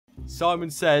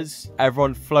Simon says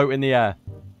everyone float in the air.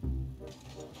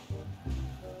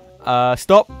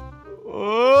 Stop.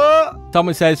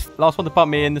 Someone says last one to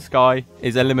bump me in the sky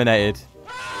is eliminated.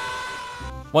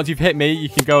 Once you've hit me, you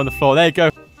can go on the floor. There you go.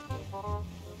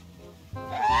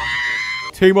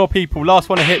 2 more people. Last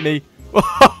one to hit me.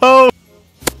 Oh,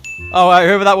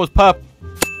 whoever that was, purple.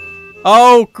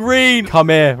 Oh, green. Come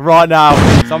here right now.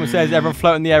 Someone says everyone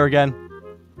float in the air again.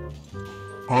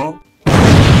 Huh?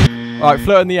 Alright,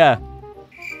 float in the air.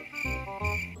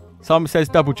 Someone says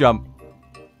double jump.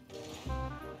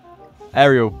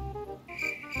 Aerial.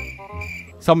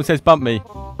 Someone says bump me.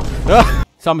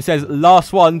 Someone says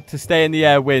last one to stay in the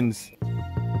air wins.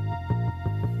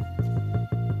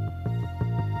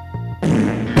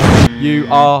 You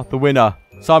are the winner.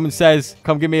 Simon says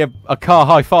come give me a car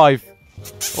high five.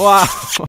 Wow.